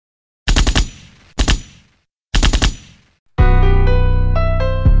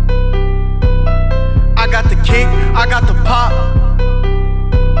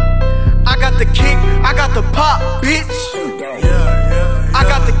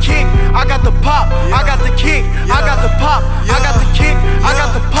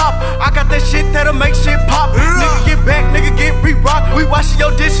that'll make shit pop. Nigga get back, nigga get re-rock. We washing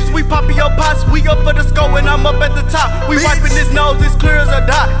your dishes, we popping your pots. We up for the score and I'm up at the top. We wiping his nose, it's clear as a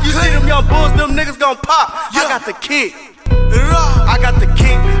dot. You see them young bulls, them niggas gon' pop. I got the kick, I got the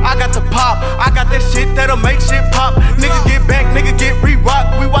kick, I got the pop. I got that shit that'll make shit pop. Nigga get back, nigga get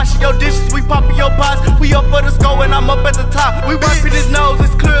re-rock. We washing your dishes, we popping your pots. We up for the score and I'm up at the top. We wiping his nose,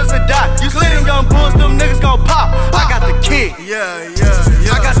 it's clear as a dot. You see them young bulls, them niggas gon' pop. I got the kick,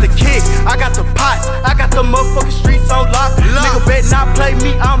 I got the kick, I got the pots. I got the motherfucking streets on lock. Nigga bet not play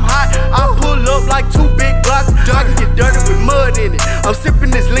me, I'm hot. I pull up like 2 big blocks. I can get dirty with mud in it. I'm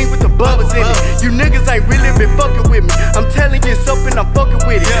sipping this lean with the bubbles in it. You niggas ain't really been fucking with me. I'm telling you something, I'm fucking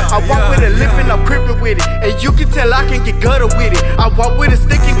with it. I walk with a lip and I'm crippin' with it. And you can tell I can get gutter with it. I walk with a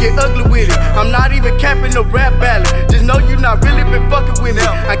stick and get ugly with it. I'm not even capping the rap ballad. Just know you not really been fucking with me.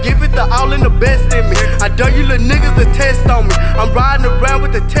 I give it the all and the best in me. I dare you little niggas to test on me. I'm riding around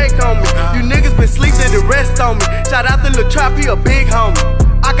with the tech on me. You niggas been sleeping the rest on me. Shout out to Lil Trap, he a big homie.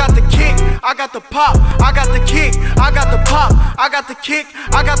 I got the kick, I got the pop, I got the kick, I got the pop, I got the kick,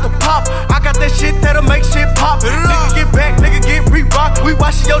 I got the pop, I got that shit that'll make shit pop. Nigga get back, nigga get re-rock. We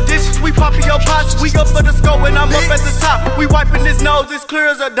washing your dishes, we popping your pots. We up for the score and I'm up at the top. We wiping his nose, it's clear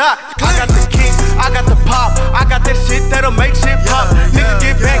as a dot. I got the kick, I got the pop, I got that shit that'll make shit pop. Nigga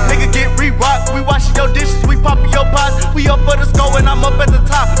get